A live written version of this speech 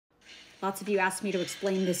Lots of you asked me to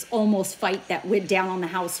explain this almost fight that went down on the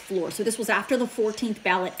House floor. So this was after the 14th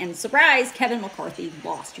ballot, and surprise, Kevin McCarthy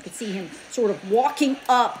lost. You could see him sort of walking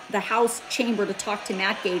up the House chamber to talk to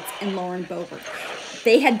Matt Gaetz and Lauren Boebert.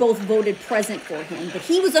 They had both voted present for him, but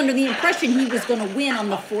he was under the impression he was going to win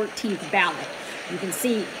on the 14th ballot. You can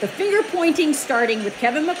see the finger pointing starting with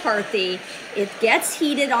Kevin McCarthy. It gets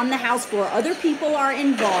heated on the House floor. Other people are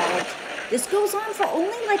involved. This goes on for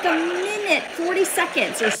only like a minute, 40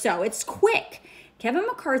 seconds or so. It's quick. Kevin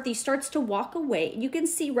McCarthy starts to walk away. You can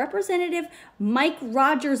see Representative Mike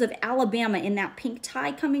Rogers of Alabama in that pink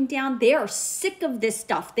tie coming down. They are sick of this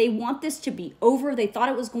stuff. They want this to be over. They thought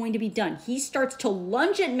it was going to be done. He starts to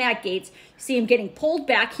lunge at Matt Gaetz. See him getting pulled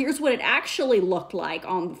back. Here's what it actually looked like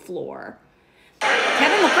on the floor.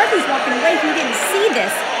 Kevin McCarthy's walking away. He didn't see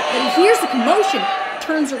this, but he hears the commotion,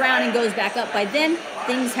 turns around and goes back up. By then,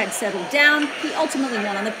 things had settled down. He ultimately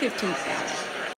won on the 15th ballot.